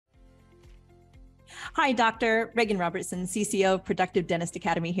Hi, Dr. Regan Robertson, CCO of Productive Dentist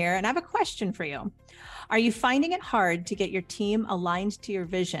Academy here, and I have a question for you. Are you finding it hard to get your team aligned to your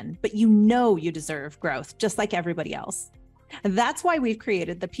vision, but you know you deserve growth just like everybody else? That's why we've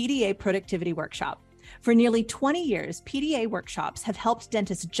created the PDA Productivity Workshop. For nearly 20 years, PDA workshops have helped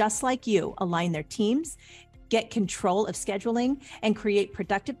dentists just like you align their teams, get control of scheduling, and create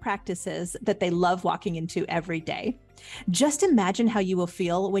productive practices that they love walking into every day. Just imagine how you will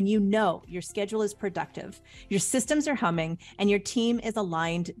feel when you know your schedule is productive, your systems are humming, and your team is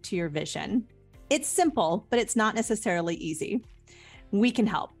aligned to your vision. It's simple, but it's not necessarily easy. We can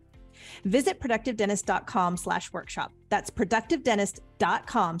help. Visit productivedentist.com/workshop. That's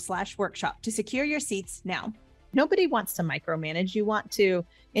productivedentist.com/workshop to secure your seats now. Nobody wants to micromanage. You want to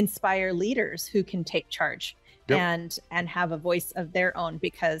inspire leaders who can take charge. Yep. and have a voice of their own,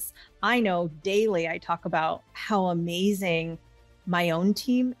 because I know daily I talk about how amazing my own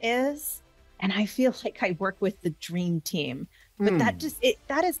team is. And I feel like I work with the dream team, but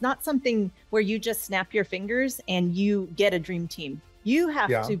that is not something where you just snap your fingers and you get a dream team. You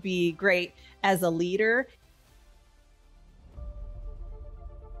have to be great as a leader.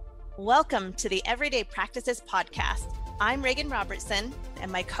 Welcome to the Everyday Practices Podcast. I'm Regan Robertson,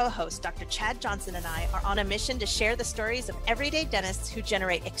 and my co-host, Dr. Chad Johnson, and I are on a mission to share the stories of everyday dentists who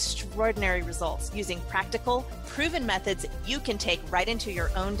generate extraordinary results using practical, proven methods you can take right into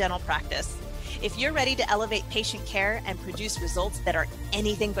your own dental practice. If you're ready to elevate patient care and produce results that are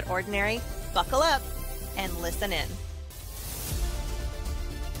anything but ordinary, buckle up and listen in.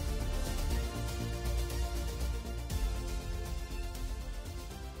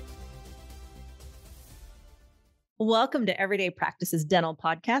 Welcome to Everyday Practices Dental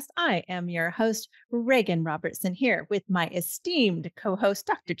Podcast. I am your host, Regan Robertson, here with my esteemed co-host,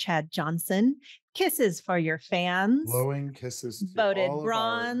 Dr. Chad Johnson. Kisses for your fans. Glowing kisses to voted all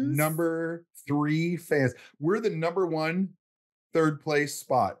bronze. Of our number 3 fans. We're the number 1 third place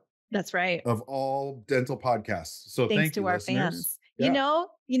spot. That's right. Of all dental podcasts. So thanks thank to you, our listeners. Fans. Yeah.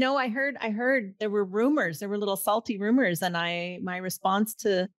 You know, I heard there were rumors, there were little salty rumors, and my response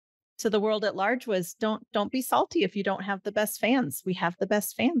to the world at large was don't be salty if you don't have the best fans. We have the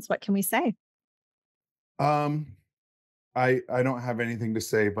best fans. What can we say? I don't have anything to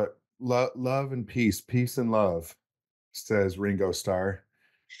say, but love and peace and love, says Ringo Starr.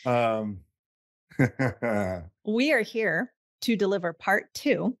 We are here to deliver part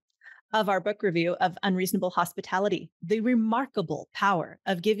 2 of our book review of Unreasonable Hospitality, The Remarkable Power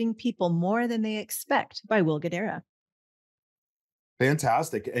of Giving People More Than They Expect by Will Guidara.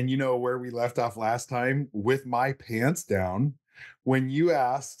 Fantastic. And you know where we left off last time? With my pants down, when you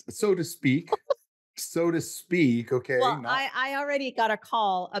asked, so to speak, okay. Well, I already got a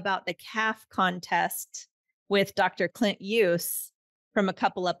call about the calf contest with Dr. Clint Use from a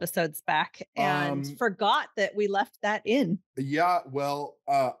couple episodes back and forgot that we left that in. Yeah, well,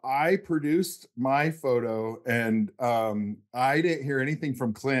 I produced my photo and I didn't hear anything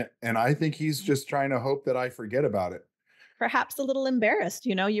from Clint, and I think he's just trying to hope that I forget about it. Perhaps a little embarrassed.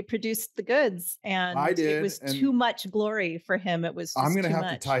 You know, you produced the goods and I did, it was too much glory for him. It was just I'm gonna too have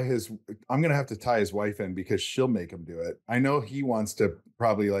much. I'm gonna have to tie his wife in because she'll make him do it. I know he wants to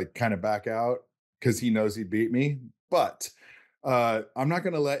probably like kind of back out because he knows he beat me, but I'm not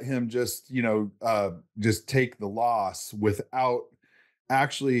gonna let him just, just take the loss without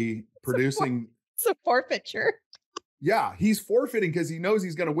actually producing. It's a forfeiture. Yeah, he's forfeiting because he knows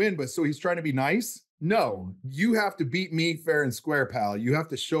he's gonna win, but so he's trying to be nice. No, you have to beat me fair and square, pal. You have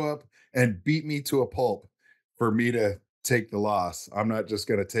to show up and beat me to a pulp for me to take the loss. I'm not just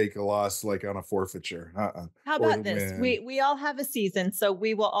going to take a loss like on a forfeiture. How about this? We all have a season, so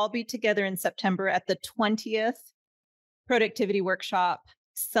we will all be together in September at the 20th Productivity Workshop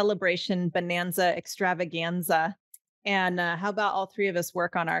Celebration Bonanza Extravaganza. And how about all 3 of us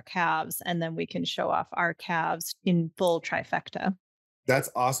work on our calves, and then we can show off our calves in full trifecta.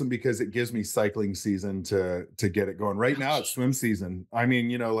 That's awesome because it gives me cycling season to get it going. Right now it's swim season. I mean,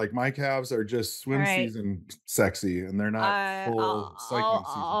 like my calves are just swim season sexy, and they're not full cycling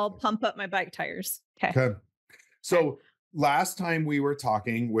season. I'll pump up my bike tires. Okay. So last time we were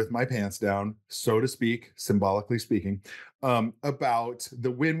talking with my pants down, so to speak, symbolically speaking, about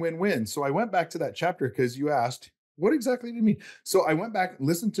the win-win-win. So I went back to that chapter because you asked, what exactly did it mean? So I went back and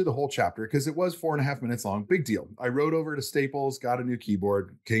listened to the whole chapter because it was 4.5 minutes long. Big deal. I rode over to Staples, got a new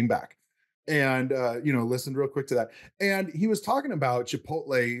keyboard, came back and, listened real quick to that. And he was talking about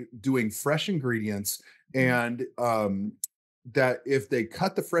Chipotle doing fresh ingredients and that if they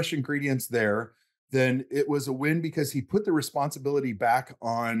cut the fresh ingredients there then it was a win because he put the responsibility back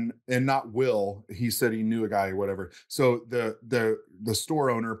on, and not Will. He said he knew a guy or whatever. So the store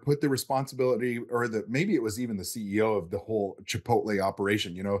owner put the responsibility, or maybe it was even the CEO of the whole Chipotle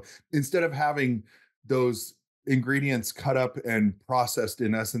operation, instead of having those ingredients cut up and processed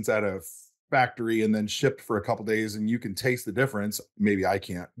in essence at a factory and then shipped for a couple days, and you can taste the difference. Maybe I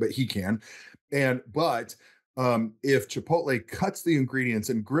can't, but he can. But if Chipotle cuts the ingredients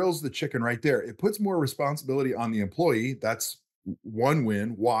and grills the chicken right there, it puts more responsibility on the employee. That's one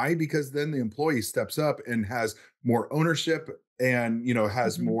win. Why? Because then the employee steps up and has more ownership and,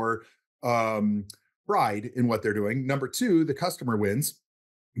 has more pride in what they're doing. Number two, the customer wins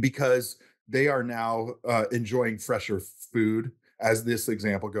because they are now enjoying fresher food, as this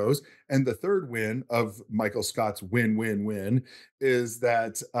example goes. And the third win of Michael Scott's win-win-win is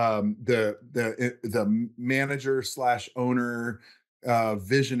that the manager / owner,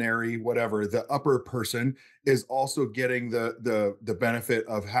 visionary, whatever, the upper person is also getting the benefit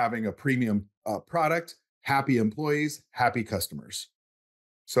of having a premium product, happy employees, happy customers.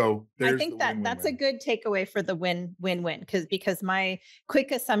 So I think that's a good takeaway for the win-win-win, because my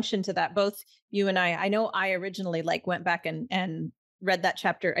quick assumption to that, both you and I know I originally went back and read that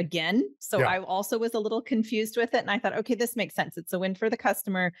chapter again. So Yeah. I also was a little confused with it. And I thought, okay, this makes sense. It's a win for the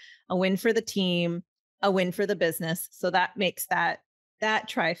customer, a win for the team, a win for the business. So that makes that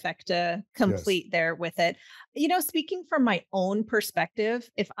trifecta complete there with it. Speaking from my own perspective,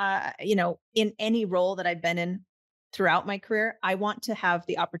 if I, in any role that I've been in throughout my career, I want to have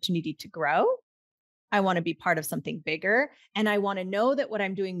the opportunity to grow. I want to be part of something bigger, and I want to know that what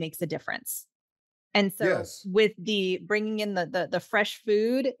I'm doing makes a difference. And so with the bringing in the fresh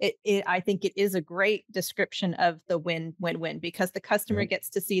food, I think it is a great description of the win-win-win, because the customer gets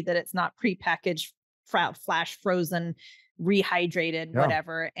to see that it's not prepackaged, flash frozen, rehydrated,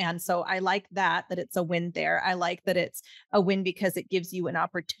 whatever. And so I like that it's a win there. I like that it's a win because it gives you an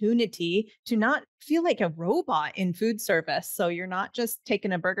opportunity to not feel like a robot in food service. So you're not just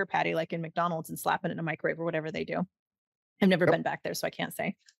taking a burger patty like in McDonald's and slapping it in a microwave or whatever they do. I've never been back there, so I can't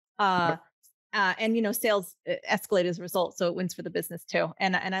say. And sales escalate as a result, so it wins for the business too.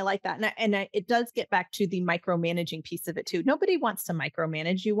 And I like that. And it does get back to the micromanaging piece of it too. Nobody wants to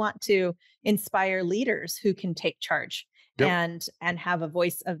micromanage. You want to inspire leaders who can take charge and have a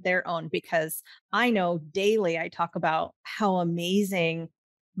voice of their own. Because I know daily I talk about how amazing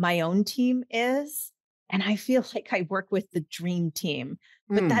my own team is, and I feel like I work with the dream team.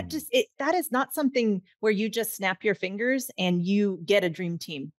 But that is not something where you just snap your fingers and you get a dream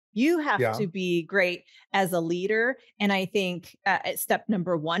team. You have to be great as a leader. And I think step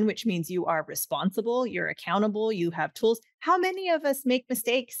number one, which means you are responsible, you're accountable, you have tools. How many of us make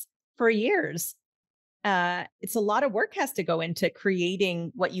mistakes for years? It's a lot of work has to go into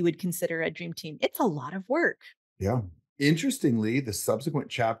creating what you would consider a dream team. It's a lot of work. Yeah. Interestingly, the subsequent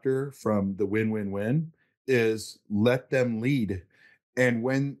chapter from the win-win-win is let them lead. And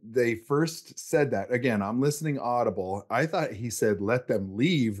when they first said that, again, I'm listening audible, I thought he said, let them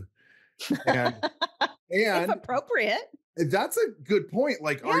leave. And if appropriate. That's a good point.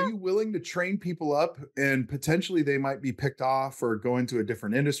 Like, are you willing to train people up and potentially they might be picked off or go into a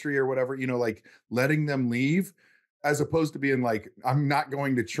different industry or whatever, like letting them leave, as opposed to being like, I'm not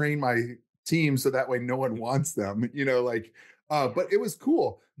going to train my team so that way no one wants them, but it was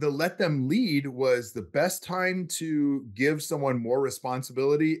cool. The let them lead was the best time to give someone more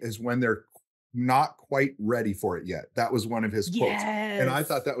responsibility is when they're not quite ready for it yet. That was one of his quotes. And I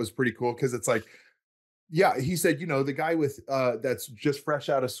thought that was pretty cool because it's like, he said, the guy with that's just fresh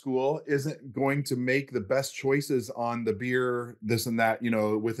out of school isn't going to make the best choices on the beer, this and that,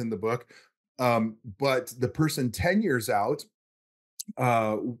 within the book. But the person 10 years out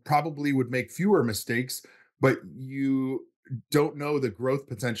probably would make fewer mistakes, but you don't know the growth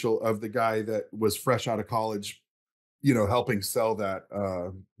potential of the guy that was fresh out of college, helping sell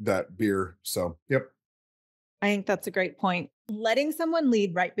that beer. So, I think that's a great point. Letting someone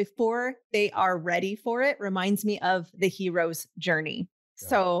lead right before they are ready for it reminds me of the hero's journey.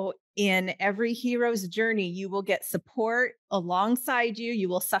 So in every hero's journey, you will get support alongside you. You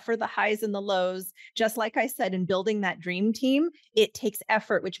will suffer the highs and the lows. Just like I said, in building that dream team, it takes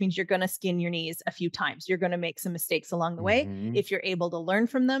effort, which means you're going to skin your knees a few times. You're going to make some mistakes along the way. If you're able to learn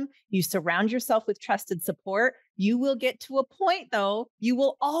from them, you surround yourself with trusted support. You will get to a point, though, you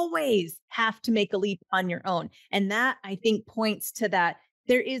will always have to make a leap on your own. And that, I think, points to that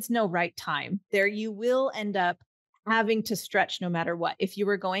there is no right time. There you will end up having to stretch no matter what. If you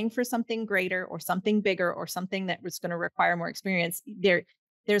were going for something greater or something bigger or something that was going to require more experience,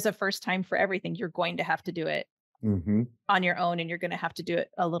 there's a first time for everything. You're going to have to do it Hmm. on your own, and you're going to have to do it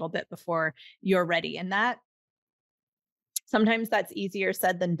a little bit before you're ready. And that sometimes that's easier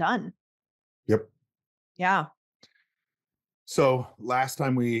said than done. Yep. Yeah. So last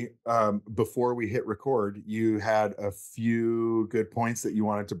time before we hit record, you had a few good points that you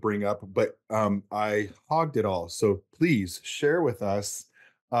wanted to bring up, but I hogged it all. So please share with us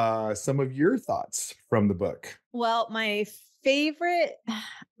some of your thoughts from the book. Well, favorite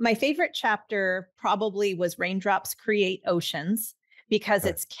my favorite chapter probably was Raindrops Create Oceans, because Okay.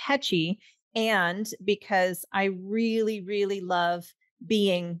 it's catchy and because I really, really love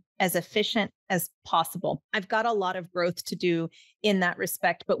being as efficient as possible. I've got a lot of growth to do in that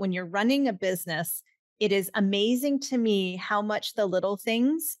respect, but when you're running a business, it is amazing to me how much the little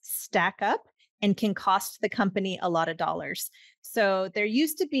things stack up and can cost the company a lot of dollars. So there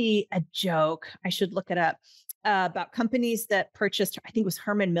used to be a joke, I should look it up, about companies that purchased, I think it was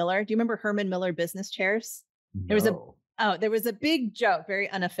Herman Miller. Do you remember Herman Miller business chairs? There was a No. there was a big joke, very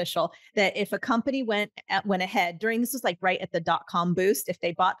unofficial, that if a company went ahead during, this was like right at the .com boost, if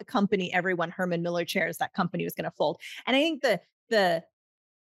they bought the company, everyone Herman Miller chairs, that company was going to fold. And I think the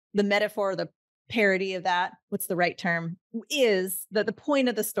the metaphor, the parody of that, what's the right term, is that the point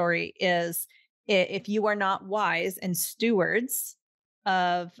of the story is, if you are not wise and stewards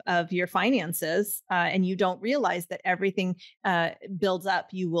of your finances, and you don't realize that everything builds up,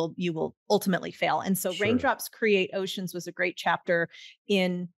 you will ultimately fail. And so Sure. Raindrops Create Oceans was a great chapter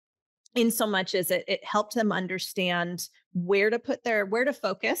in so much as it helped them understand where to where to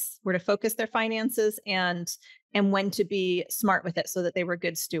focus their finances, and when to be smart with it so that they were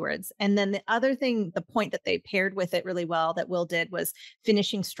good stewards. And then the other thing, the point that they paired with it really well that Will did, was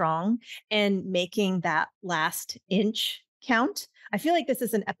finishing strong and making that last inch count. I feel like this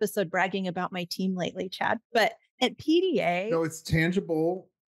is an episode bragging about my team lately, Chad, but at PDA, No, it's tangible.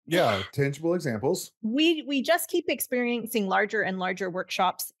 Yeah, tangible examples. we just keep experiencing larger and larger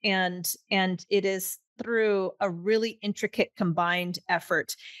workshops, and it is through a really intricate combined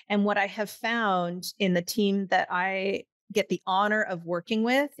effort. And what I have found in the team that I get the honor of working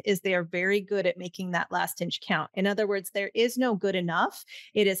with is they are very good at making that last inch count. In other words, there is no good enough.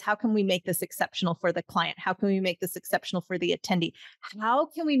 It is, how can we make this exceptional for the client? How can we make this exceptional for the attendee? How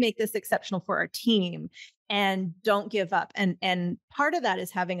can we make this exceptional for our team? And don't give up. And part of that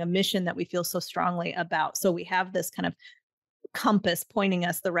is having a mission that we feel so strongly about. So we have this kind of compass pointing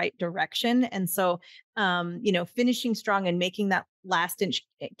us the right direction. And so, finishing strong and making that last inch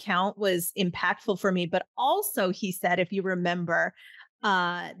count was impactful for me. But also, he said, if you remember,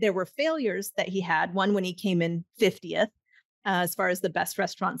 there were failures that he had. One, when he came in 50th. As far as the best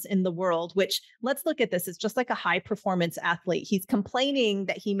restaurants in the world, which, let's look at this. It's just like a high performance athlete. He's complaining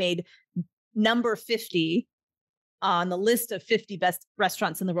that he made number 50 on the list of 50 best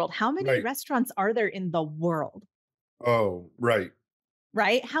restaurants in the world. How many Right. restaurants are there in the world? Oh, right.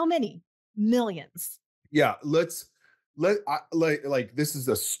 Right? How many? Millions. Yeah. Like this is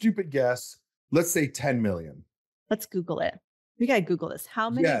a stupid guess. Let's say 10 million. Let's Google it. We got to Google this. How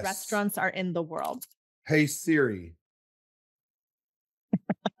many Yes. restaurants are in the world? Hey, Siri.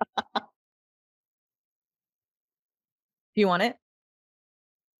 Do you want it?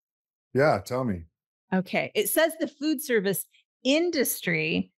 Yeah. Tell me. Okay. It says the food service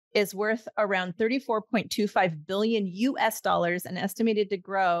industry is worth around 34.25 billion US dollars and estimated to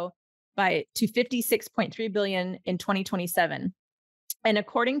grow to 56.3 billion in 2027. And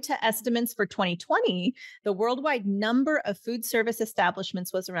according to estimates for 2020, the worldwide number of food service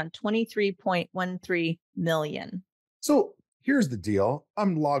establishments was around 23.13 million. So here's the deal.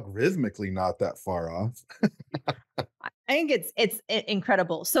 I'm logarithmically not that far off. I think it's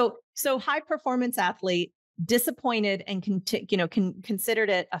incredible. So high performance athlete, disappointed and considered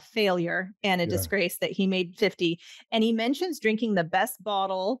it a failure and a Yeah. disgrace that he made 50. And he mentions drinking the best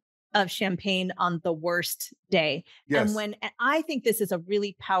bottle of champagne on the worst day. Yes. And I think this is a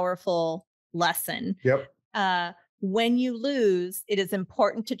really powerful lesson. Yep. When you lose, it is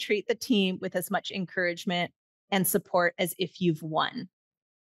important to treat the team with as much encouragement and support as if you've won.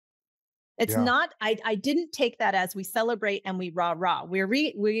 It's Yeah. not, I didn't take that as we celebrate and we rah. We're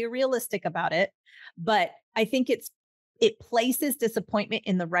realistic about it, but I think it places disappointment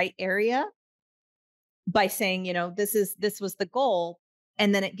in the right area by saying, this was the goal.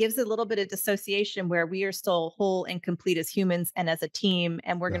 And then it gives a little bit of dissociation where we are still whole and complete as humans and as a team.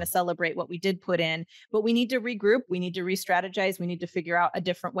 And we're going to celebrate what we did put in, but we need to regroup. We need to re-strategize. We need to figure out a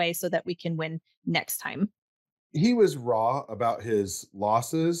different way so that we can win next time. He was raw about his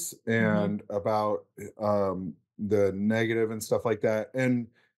losses and about the negative and stuff like that. And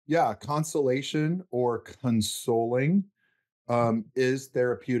yeah, consolation or consoling is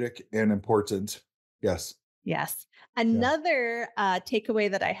therapeutic and important. Yes. Yes. Yeah. Another takeaway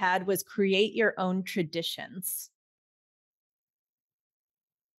that I had was create your own traditions.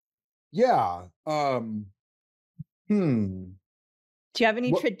 Yeah. Hmm. Do you have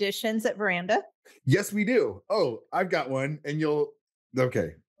any What? traditions at Veranda? Yes, we do. Oh, I've got one, and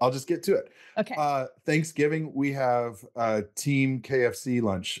okay. I'll just get to it. Okay. Thanksgiving, we have team KFC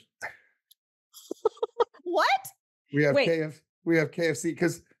lunch. What? We have Wait. we have KFC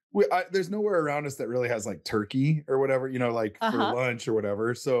because there's nowhere around us that really has like turkey or whatever, like for Uh-huh. lunch or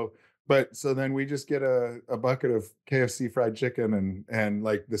whatever. So then we just get a bucket of KFC fried chicken and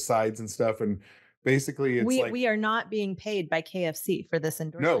like the sides and stuff. And basically it's We like, we are not being paid by KFC for this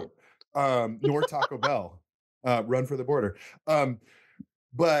no, endorsement. nor Taco Bell, run for the border. Um,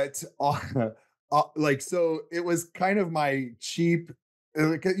 but like, so it was kind of my cheap,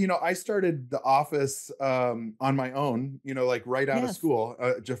 I started the office on my own, like right out of Yes. school,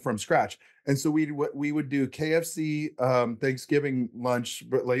 just from scratch. And so we would do KFC Thanksgiving lunch,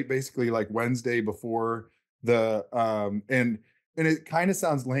 but like basically like Wednesday before the and it kind of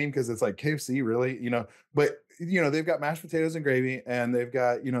sounds lame because it's like KFC, really, but they've got mashed potatoes and gravy, and they've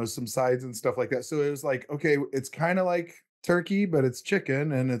got some sides and stuff like that. So it was like, okay, it's kind of like turkey, but it's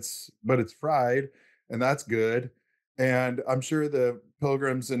chicken, and it's fried, and that's good. And I'm sure the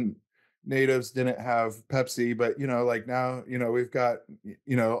pilgrims and natives didn't have Pepsi, but like now, we've got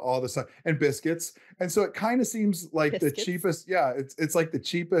all the stuff and biscuits. And so it kind of seems like the Biscuits. cheapest, yeah, it's like the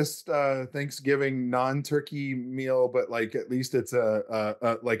cheapest Thanksgiving non-turkey meal, but like at least it's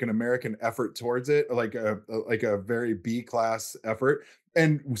a like an American effort towards it, like a very B class effort.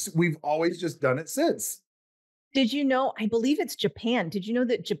 And we've always just done it since. Did you know, I believe it's Japan. Did you know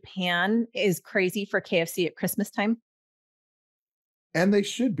that Japan is crazy for KFC at Christmas time? And they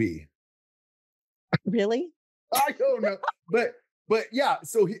should be. Really? I don't know, but yeah.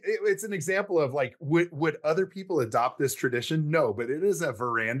 So it's an example of like, would other people adopt this tradition? No, but it is a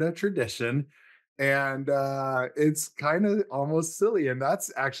Veranda tradition, and it's kind of almost silly, and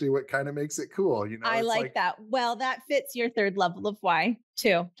that's actually what kind of makes it cool. I It's like like, that. Well, that fits your third level of why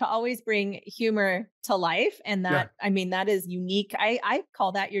too, to always bring humor to life. And yeah, that, I mean, that is unique. I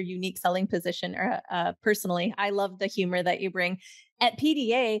call that your unique selling position. Or personally, I love the humor that you bring. At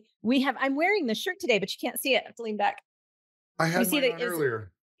PDA, I'm wearing the shirt today, but you can't see it. I have to lean back. I You had see mine that on is,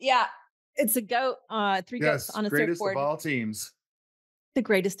 earlier. yeah, it's a goat, three goats Yes, on a greatest of surfboard. all teams. The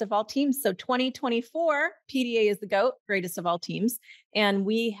greatest of all teams. So 2024, PDA is the GOAT, greatest of all teams. And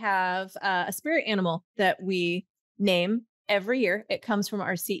we have a spirit animal that we name every year. It comes from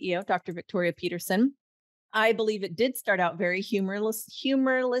our CEO, Dr. Victoria Peterson. I believe it did start out very humorously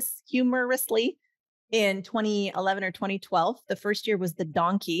in 2011 or 2012. The first year was the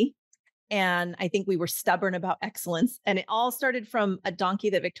donkey. And I think we were stubborn about excellence. And it all started from a donkey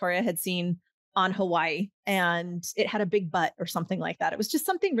that Victoria had seen on Hawaii, and it had a big butt or something like that. It was just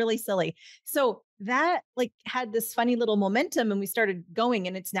something really silly. So that like had this funny little momentum, and we started going,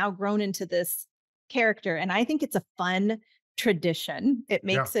 and it's now grown into this character. And I think it's a fun tradition. It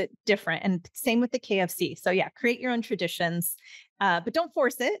Yeah, makes it different. And same with the KFC. So yeah, create your own traditions, but don't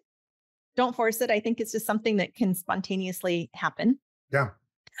force it. Don't force it. I think it's just something that can spontaneously happen. yeah,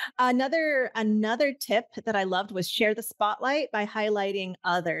 Another tip that I loved was share the spotlight by highlighting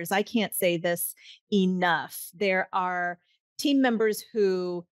others. I can't say this enough. There are team members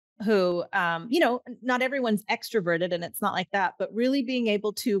who not everyone's extroverted, and it's not like that, but really being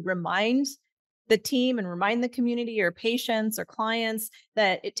able to remind the team and remind the community or patients or clients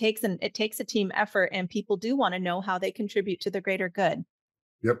that it takes a team effort, and people do want to know how they contribute to the greater good.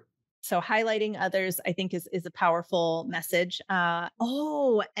 yep, So highlighting others, I think, is a powerful message. And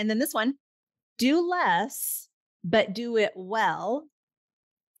then this one: do less, but do it well,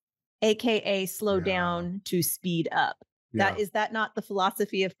 aka slow yeah, down to speed up. yeah. Is that not the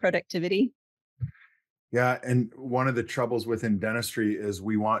philosophy of productivity? Yeah, and one of the troubles within dentistry is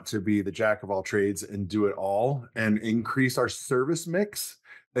we want to be the jack of all trades and do it all and increase our service mix.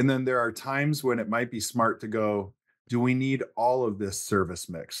 And then there are times when it might be smart to go, do we need all of this service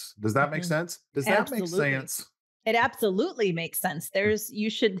mix? Does that make Mhm. sense? Does that make Absolutely. sense? It absolutely makes sense. You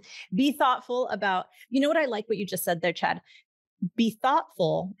should be thoughtful about, what I like what you just said there, Chad. Be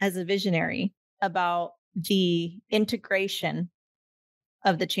thoughtful as a visionary about the integration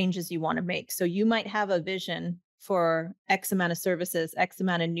of the changes you want to make. So you might have a vision for X amount of services, X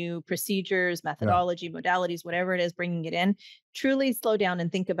amount of new procedures, Yeah. methodology, modalities, whatever it is, bringing it in. Truly slow down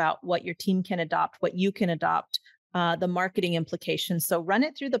and think about what your team can adopt, what you can adopt, the marketing implications. So run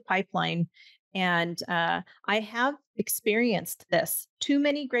it through the pipeline. And I have experienced this. Too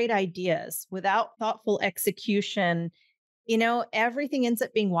many great ideas without thoughtful execution. Everything ends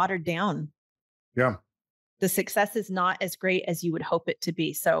up being watered down. Yeah. the success is not as great as you would hope it to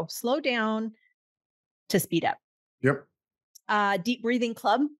be. So slow down to speed up. Yep. Deep breathing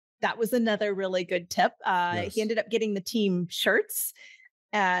club. That was another really good tip. He Yes. ended up getting the team shirts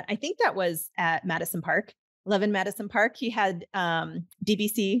at, I think that was at Madison Park, 11 Madison Park. He had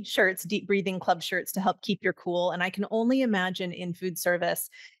DBC shirts, deep breathing club shirts to help keep your cool. And I can only imagine in food service,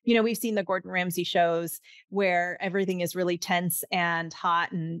 we've seen the Gordon Ramsay shows where everything is really tense and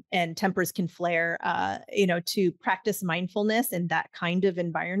hot and tempers can flare, to practice mindfulness in that kind of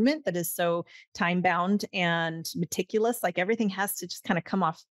environment that is so time bound and meticulous. Like everything has to just kind of come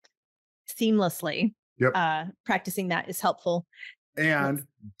off seamlessly. Yep. Practicing that is helpful. And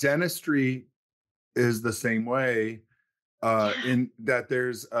dentistry is the same way, in that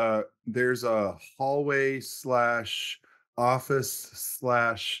there's a hallway slash office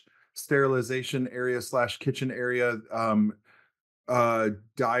slash sterilization area slash kitchen area,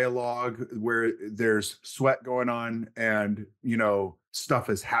 dialogue where there's sweat going on and stuff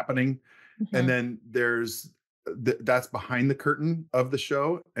is happening. And Mhm. then there's that's behind the curtain of the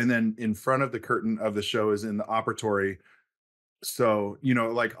show, and then in front of the curtain of the show is in the operatory. So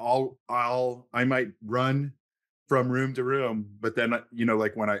like I might run from room to room, but then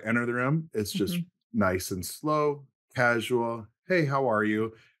like when I enter the room, it's just Mhm. nice and slow, casual. Hey, how are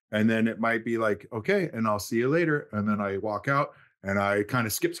you? And then it might be like, okay, and I'll see you later. And then I walk out and I kind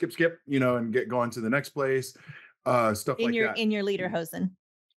of skip, and get going to the next place. Stuff In like your that. in your lederhosen.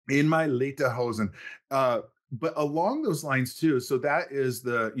 In my Lederhosen. But along those lines too, so that is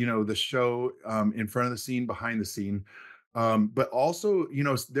the show, in front of the scene, behind the scene. But also,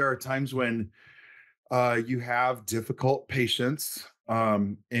 there are times when you have difficult patients,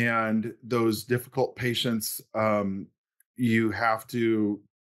 and those difficult patients, you have to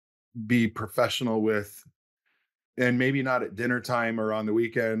be professional with, and maybe not at dinner time or on the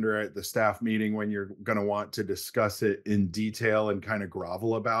weekend or at the staff meeting when you're going to want to discuss it in detail and kind of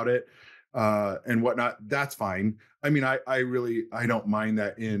grovel about it, and whatnot. That's fine. I mean, I don't mind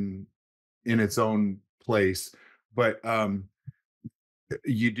that in its own place, but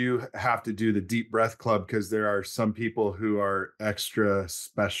you do have to do the deep breath club because there are some people who are extra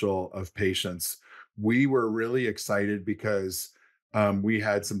special of patients. We were really excited because we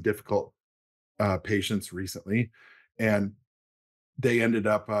had some difficult patients recently, and they ended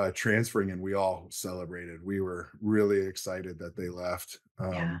up transferring, and we all celebrated. We were really excited that they left.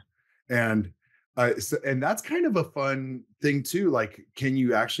 Yeah. And and that's kind of a fun thing too. Like, can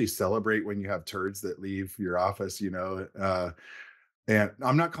you actually celebrate when you have turds that leave your office? And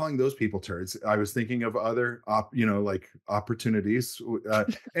I'm not calling those people turds. I was thinking of other like opportunities,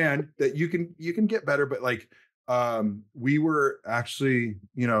 and that you can get better. But like, we were actually,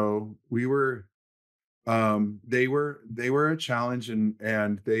 they were a challenge,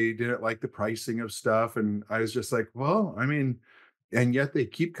 and they didn't like the pricing of stuff. And I was just like, well, I mean, and yet they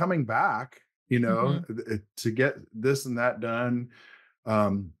keep coming back, Mhm. to get this and that done.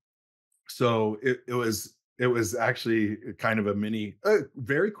 Um, so it was actually kind of a mini,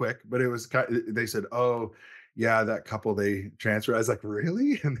 very quick, but it was they said, oh yeah, that couple, they transferred. I was like,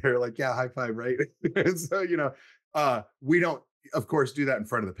 really? And they're like, yeah, high five, right? And so we don't of course do that in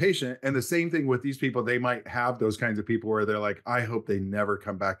front of the patient. And the same thing with these people, they might have those kinds of people where they're like, I hope they never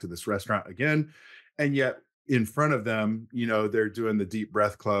come back to this restaurant again. And yet in front of them, they're doing the deep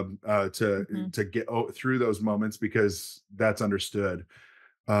breath club, to Mhm. to get through those moments, because that's understood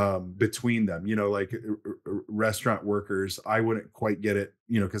between them. Like, restaurant workers, I wouldn't quite get it,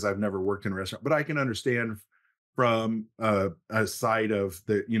 because I've never worked in a restaurant, but I can understand from a side of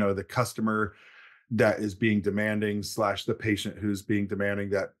the customer that is being demanding slash the patient who's being demanding,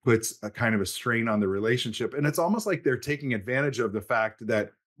 that puts a kind of a strain on the relationship. And it's almost like they're taking advantage of the fact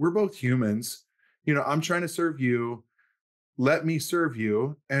that we're both humans. I'm trying to serve you, let me serve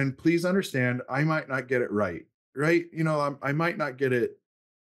you, and please understand, I might not get it right. I might not get it,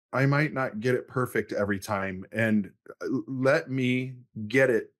 perfect every time, and let me get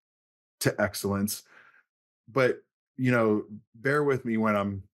it to excellence. But bear with me when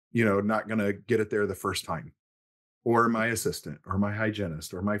I'm not going to get it there the first time, or my assistant or my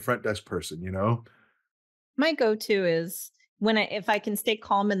hygienist or my front desk person. My go-to is if I can stay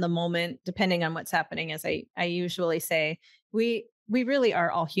calm in the moment, depending on what's happening, as I usually say, we really are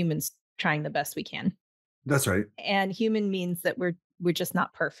all humans trying the best we can. That's right. And human means that we're just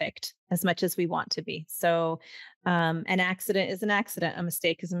not perfect as much as we want to be. So an accident is an accident, a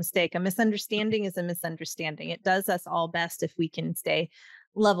mistake is a mistake, a misunderstanding is a misunderstanding. It does us all best if we can stay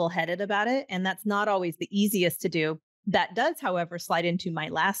level-headed about it. And that's not always the easiest to do. That does, however, slide into my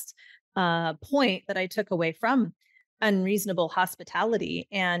last point that I took away from Unreasonable Hospitality.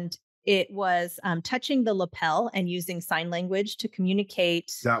 And It was touching the lapel and using sign language to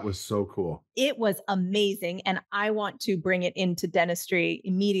communicate. That was so cool. It was amazing. And I want to bring it into dentistry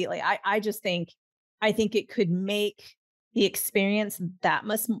immediately. I think it could make the experience that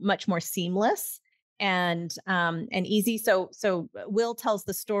much more seamless and easy. So Will tells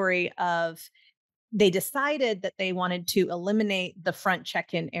the story of they decided that they wanted to eliminate the front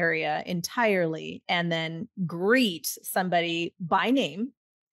check-in area entirely and then greet somebody by name.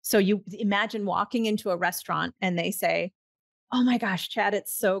 So you imagine walking into a restaurant and they say, "Oh my gosh, Chad,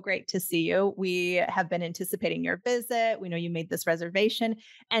 it's so great to see you. We have been anticipating your visit. We know you made this reservation."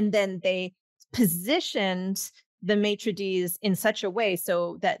 And then they positioned the maitre d's in such a way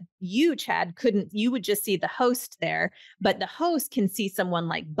so that you, Chad, you would just see the host there, but the host can see someone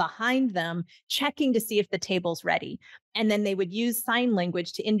like behind them checking to see if the table's ready. And then they would use sign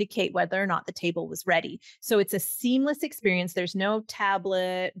language to indicate whether or not the table was ready. So it's a seamless experience. There's no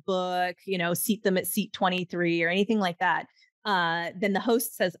tablet, book, seat them at seat 23 or anything like that. Then the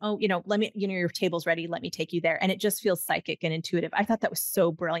host says, "Oh, let me, your table's ready. Let me take you there." And it just feels psychic and intuitive. I thought that was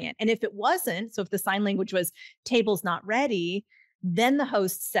so brilliant. And if it wasn't, so if the sign language was table's not ready, then the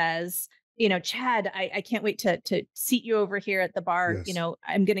host says, "Chad, I can't wait to seat you over here at the bar. Yes.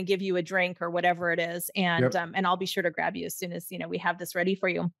 I'm going to give you a drink or whatever it is. And, Yep. and I'll be sure to grab you as soon as, we have this ready for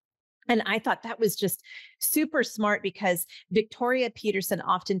you." And I thought that was just super smart because Victoria Peterson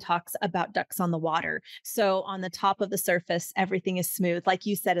often talks about ducks on the water. So on the top of the surface, everything is smooth. Like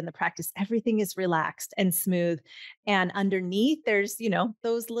you said in the practice, everything is relaxed and smooth. And underneath, there's,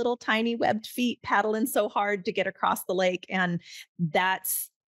 those little tiny webbed feet paddling so hard to get across the lake. And that's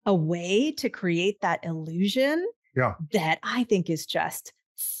a way to create that illusion Yeah. that I think is just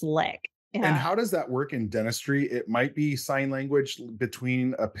slick. And Yeah. how does that work in dentistry? It might be sign language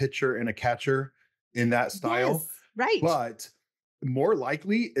between a pitcher and a catcher in that style, Yes, right. but more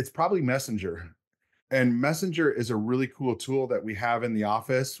likely it's probably Messenger. And Messenger is a really cool tool that we have in the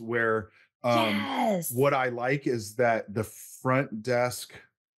office where Yes. what I like is that the front desk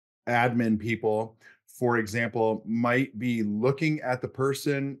admin people, for example, might be looking at the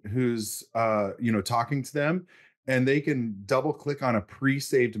person who's talking to them, and they can double click on a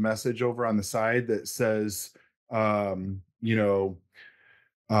pre-saved message over on the side that says um, you know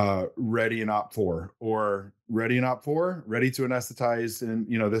ready in op 4 or ready in op 4, ready to anesthetize, and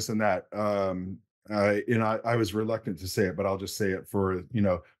this and that. I was reluctant to say it, but I'll just say it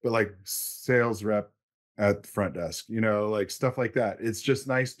but like sales rep at the front desk, like stuff like that. It's just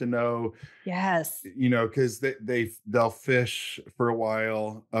nice to know, Yes. because they'll fish for a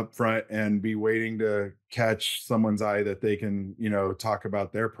while up front and be waiting to catch someone's eye that they can, talk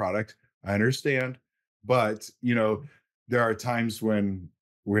about their product. I understand, but there are times when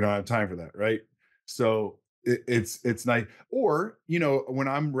we don't have time for that, right? So it's nice. Or when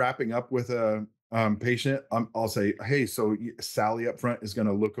I'm wrapping up with a patient, I'll say, "Hey, so Sally up front is going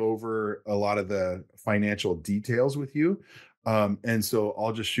to look over a lot of the financial details with you." And so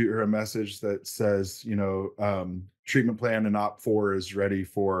I'll just shoot her a message that says, treatment plan in op 4 is ready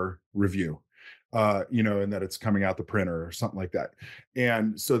for review, and that it's coming out the printer or something like that.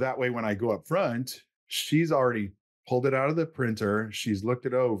 And so that way, when I go up front, she's already pulled it out of the printer. She's looked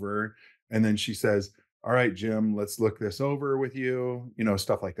it over. And then she says, "All right, Jim, let's look this over with you,"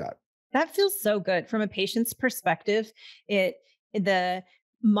 stuff like that. That feels so good from a patient's perspective.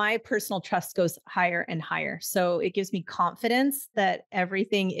 My personal trust goes higher and higher. So it gives me confidence that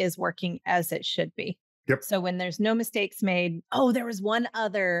everything is working as it should be. Yep. So when there's no mistakes made, there was one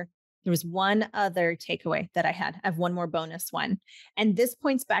other takeaway that I had. I have one more bonus one. And this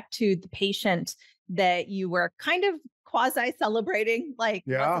points back to the patient that you were kind of quasi celebrating, like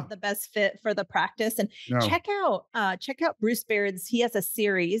wasn't the best fit for the practice. And No. check out Bruce Baird's, he has a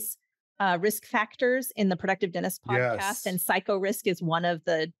series, Risk Factors in the Productive Dentist podcast. Yes. And psycho risk is one of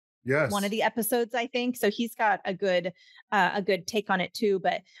the episodes, I think. So he's got a good take on it too.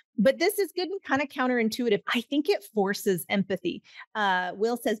 But this is good and kind of counterintuitive. I think it forces empathy.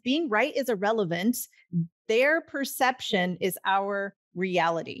 Will says being right is irrelevant. Their perception is our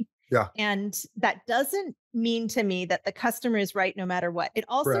reality. Yeah. And that doesn't mean to me that the customer is right no matter what. It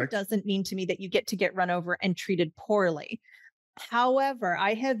also doesn't mean to me that you get run over and treated poorly. However,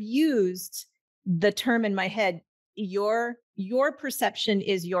 I have used the term in my head, your perception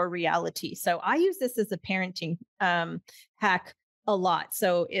is your reality. So I use this as a parenting hack a lot.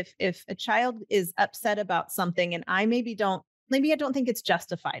 So if a child is upset about something and I maybe I don't think it's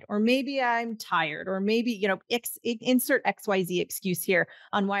justified, or maybe I'm tired, or maybe, insert XYZ excuse here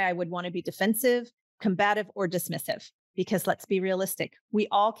on why I would want to be defensive, combative, or dismissive, because let's be realistic. We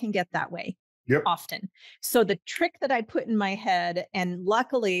all can get that way. Yep. often. So the trick that I put in my head, and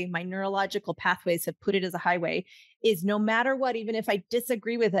luckily my neurological pathways have put it as a highway, is no matter what, even if I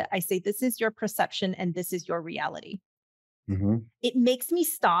disagree with it, I say, this is your perception and this is your reality. Mm-hmm. It makes me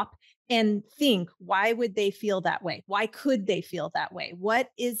stop and think, why would they feel that way? Why could they feel that way? What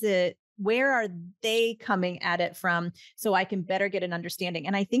is it? Where are they coming at it from? So I can better get an understanding.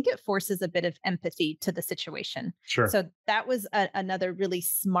 And I think it forces a bit of empathy to the situation. Sure. So that was another really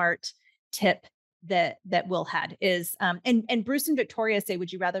smart tip that Will had is, and Bruce and Victoria say,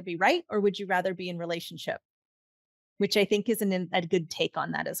 would you rather be right or would you rather be in relationship? Which I think is a good take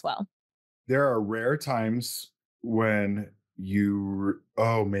on that as well. There are rare times when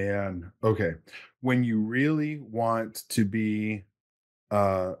oh man, okay. When you really want to be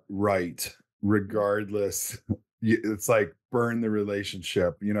right, regardless, it's like burn the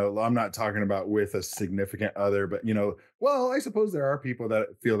relationship. I'm not talking about with a significant other, but well, I suppose there are people that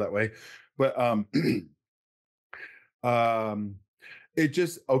feel that way. But um it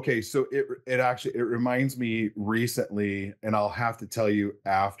just okay, so it reminds me recently, and I'll have to tell you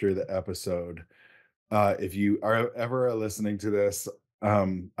after the episode. If you are ever listening to this,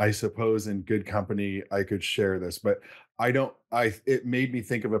 I suppose in good company I could share this, but it made me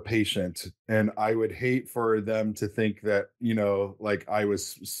think of a patient, and I would hate for them to think that, like I was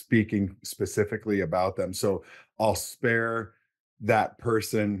speaking specifically about them. So I'll spare that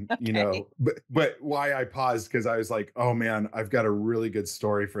person, Okay. but why I paused, because I was like, oh man, I've got a really good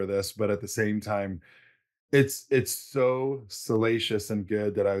story for this, but at the same time, it's so salacious and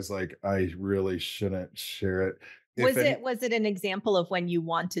good that I was like, I really shouldn't share it. If any Was it an example of when you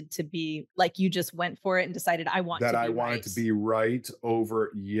wanted to be like, you just went for it and decided, I want that to I be wanted right? to be right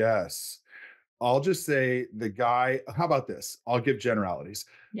over, yes. I'll just say the guy, how about this? I'll give generalities.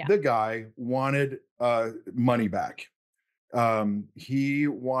 Yeah. The guy wanted money back. He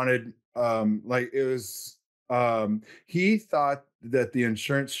wanted like it was he thought that the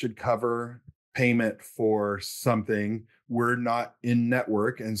insurance should cover payment for something. We're not in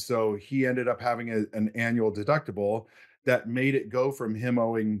network, and so he ended up having an annual deductible that made it go from him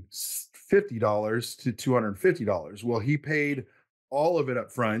owing $50 to $250. Well, he paid all of it up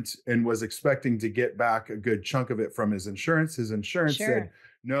front and was expecting to get back a good chunk of it from his insurance. His insurance said, Sure.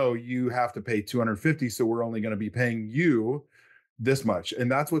 no, you have to pay 250, so we're only going to be paying you this much. And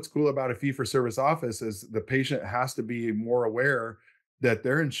that's what's cool about a fee for service office, is the patient has to be more aware that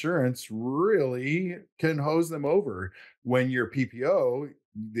their insurance really can hose them over. When your PPO,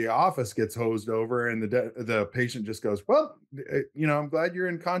 the office gets hosed over, and the patient just goes, well, I'm glad you're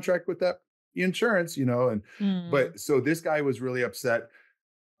in contract with that insurance, and Mm. but so this guy was really upset.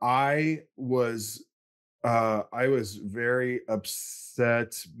 I was I was very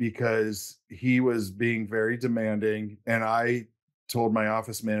upset because he was being very demanding, and I told my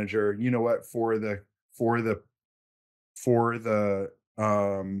office manager, you know what, for the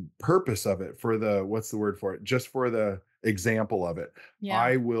purpose of it, for the what's the word for it, just for the example of it, Yeah.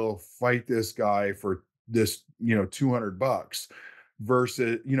 I will fight this guy for this, $200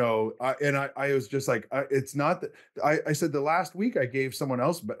 versus, I was just like, it's not that I said the last week I gave someone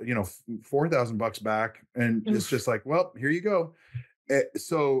else, $4,000 back, and it's Oof. just like, well, here you go.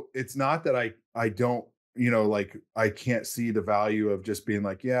 So it's not that I don't, like I can't see the value of just being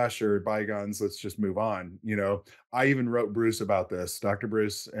like, yeah, sure, bygones, let's just move on. I even wrote Bruce about this, Dr.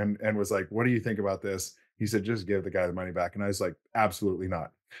 Bruce, and was like, what do you think about this? He said, just give the guy the money back. And I was like, absolutely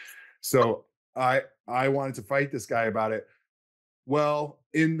not. So I wanted to fight this guy about it. Well,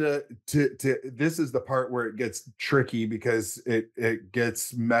 in the to this is the part where it gets tricky, because it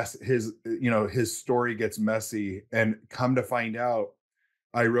gets his story gets messy, and come to find out,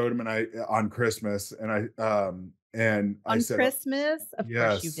 I wrote him, and I on Christmas, and I On said, Christmas? Of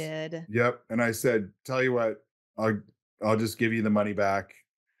course you yes, did. yep, and I said, tell you what, I'll just give you the money back.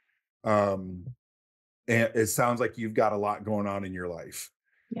 Um, and it sounds like you've got a lot going on in your life.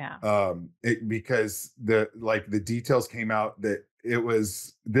 Yeah. Because the details came out that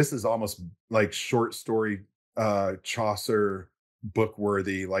this is almost like short story Chaucer book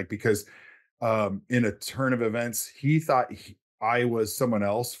worthy, like, because in a turn of events, he thought I was someone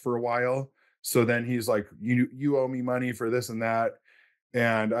else for a while. So then he's like, you owe me money for this and that.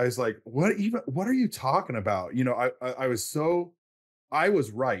 And I was like, what are you talking about? I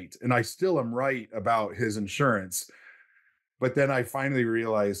was right, and I still am right about his insurance. But then I finally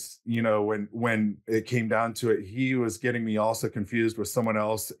realized, when it came down to it, he was getting me also confused with someone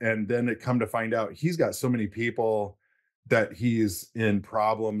else. And then it come to find out, he's got so many people that he's in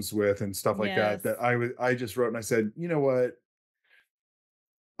problems with and stuff like that, Yes. that I just wrote, and I said, you know what?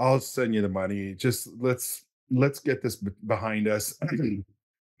 I'll send you the money. Just let's get this behind us.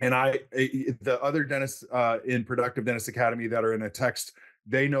 And the other dentists in Productive Dentist Academy that are in a text,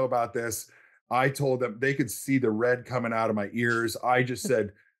 they know about this. I told them they could see the red coming out of my ears. I just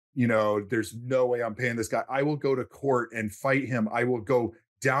said, there's no way I'm paying this guy. I will go to court and fight him. I will go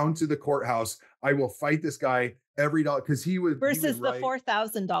down to the courthouse. I will fight this guy every dollar because he was versus the right.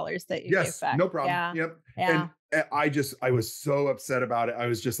 $4,000 that you gave back. No problem. Yeah. Yep. Yeah. And I was so upset about it. I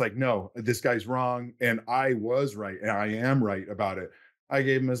was just like, no, this guy's wrong. And I was right. And I am right about it. I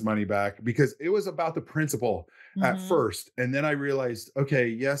gave him his money back because it was about the principle at first. And then I realized, okay,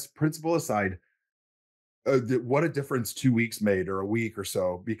 yes, principle aside, what a difference 2 weeks made or a week or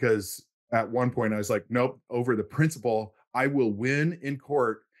so, because at one point I was like, nope, over the principle, I will win in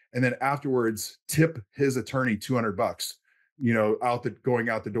court. And then afterwards tip his attorney $200, going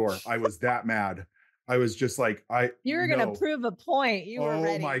out the door. I was that mad. I was just like, you were going to prove a point. You were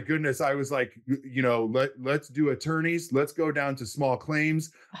ready. Oh my goodness. I was like, let's do attorneys. Let's go down to small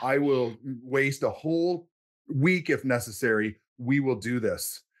claims. I will waste a whole week if necessary. We will do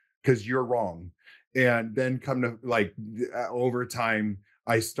this because you're wrong. And then come to over time,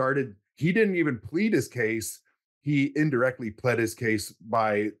 he didn't even plead his case. He indirectly pled his case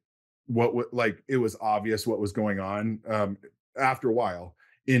by it was obvious what was going on after a while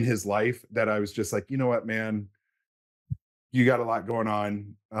in his life, that I was just like, you know what, man, you got a lot going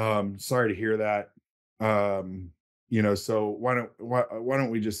on. Sorry to hear that. So why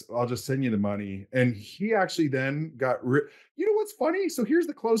don't we I'll just send you the money. And he actually then what's funny? So here's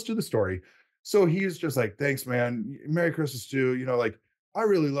the close to the story. So he's just like, thanks, man. Merry Christmas too. I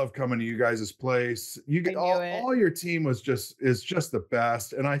really love coming to you guys' place. You get all your team is just the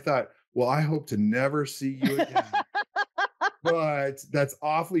best. And I thought, well, I hope to never see you again. But that's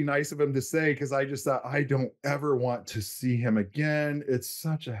awfully nice of him to say, because I just thought, I don't ever want to see him again. It's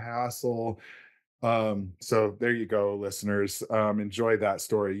such a hassle. So there you go, listeners. Enjoy that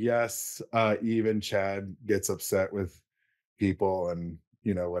story. Yes, even Chad gets upset with people and,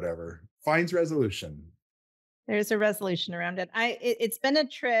 whatever. Finds resolution. There's a resolution around it. It's been a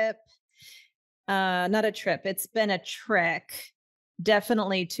trip, not a trip. It's been a trick,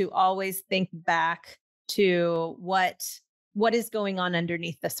 definitely, to always think back to what is going on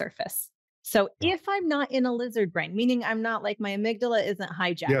underneath the surface. So if I'm not in a lizard brain, meaning I'm not like, my amygdala isn't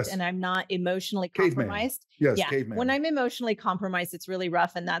hijacked and I'm not emotionally compromised. Yes, yeah. Caveman. When I'm emotionally compromised, it's really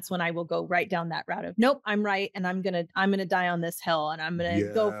rough. And that's when I will go right down that route of, nope, I'm right. And I'm going to die on this hill and I'm going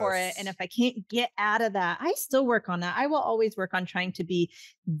to go for it. And if I can't get out of that, I still work on that. I will always work on trying to be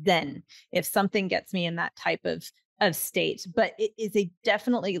zen if something gets me in that type of state. But it is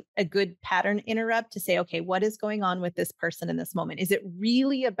definitely a good pattern interrupt to say, okay, what is going on with this person in this moment? Is it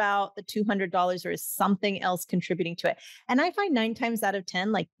really about the $200 or is something else contributing to it? And I find 9 times out of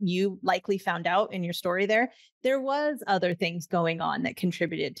 10, like you likely found out in your story there was other things going on that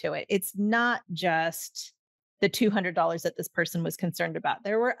contributed to it. It's not just the $200 that this person was concerned about.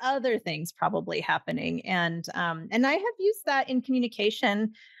 There were other things probably happening. And I have used that in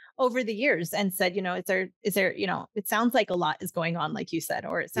communication over the years and said, is there, it sounds like a lot is going on, like you said,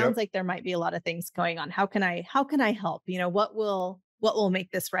 or it sounds like there might be a lot of things going on. How can I help? What will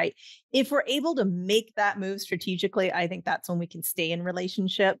make this right? If we're able to make that move strategically, I think that's when we can stay in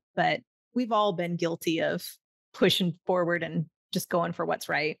relationship. But we've all been guilty of pushing forward and just going for what's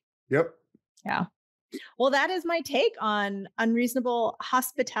right. Yep. Yeah. Well, that is my take on Unreasonable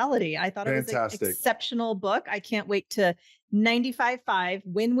Hospitality. I thought it was an exceptional book. I can't wait to 95.5,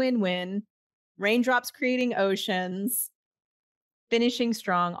 win-win-win, raindrops creating oceans, finishing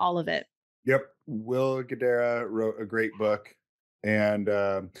strong, all of it. Yep. Will Guidara wrote a great book, and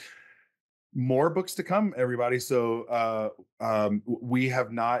more books to come, everybody. So we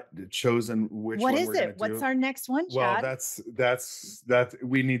have not chosen which one we're going to do. What's our next one, Chad? Well, that's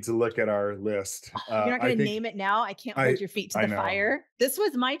we need to look at our list. You're not going to name it now? I can't hold your feet to the fire. This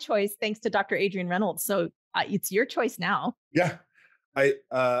was my choice, thanks to Dr. Adrian Reynolds. So it's your choice now. Yeah.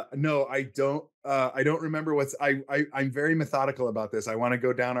 No, I don't remember I'm very methodical about this. I want to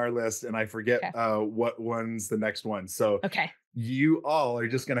go down our list and I forget what one's the next one. So you all are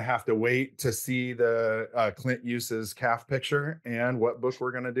just going to have to wait to see the Clint Use's calf picture and what book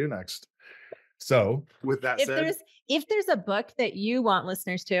we're going to do next. So with that said, if there's a book that you want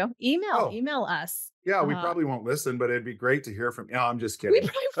listeners to email us. Yeah, we probably won't listen, but it'd be great to hear from you. No, I'm just kidding. We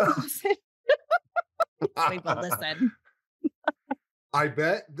probably won't listen. We will listen. I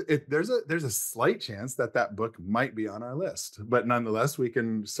bet there's a slight chance that book might be on our list, but nonetheless, we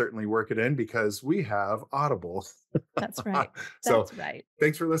can certainly work it in because we have Audible. That's right. That's right.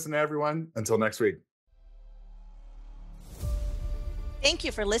 Thanks for listening, everyone. Until next week. Thank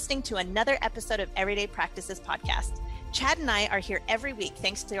you for listening to another episode of Everyday Practices Podcast. Chad and I are here every week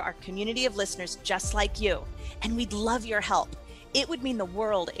thanks to our community of listeners just like you, and we'd love your help. It would mean the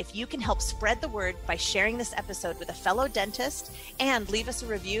world if you can help spread the word by sharing this episode with a fellow dentist and leave us a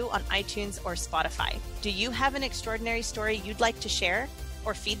review on iTunes or Spotify. Do you have an extraordinary story you'd like to share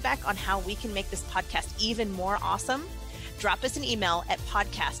or feedback on how we can make this podcast even more awesome? Drop us an email at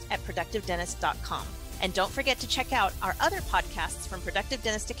podcast@productivedentist.com. And don't forget to check out our other podcasts from Productive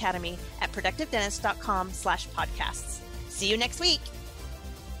Dentist Academy at productivedentist.com/podcasts. See you next week.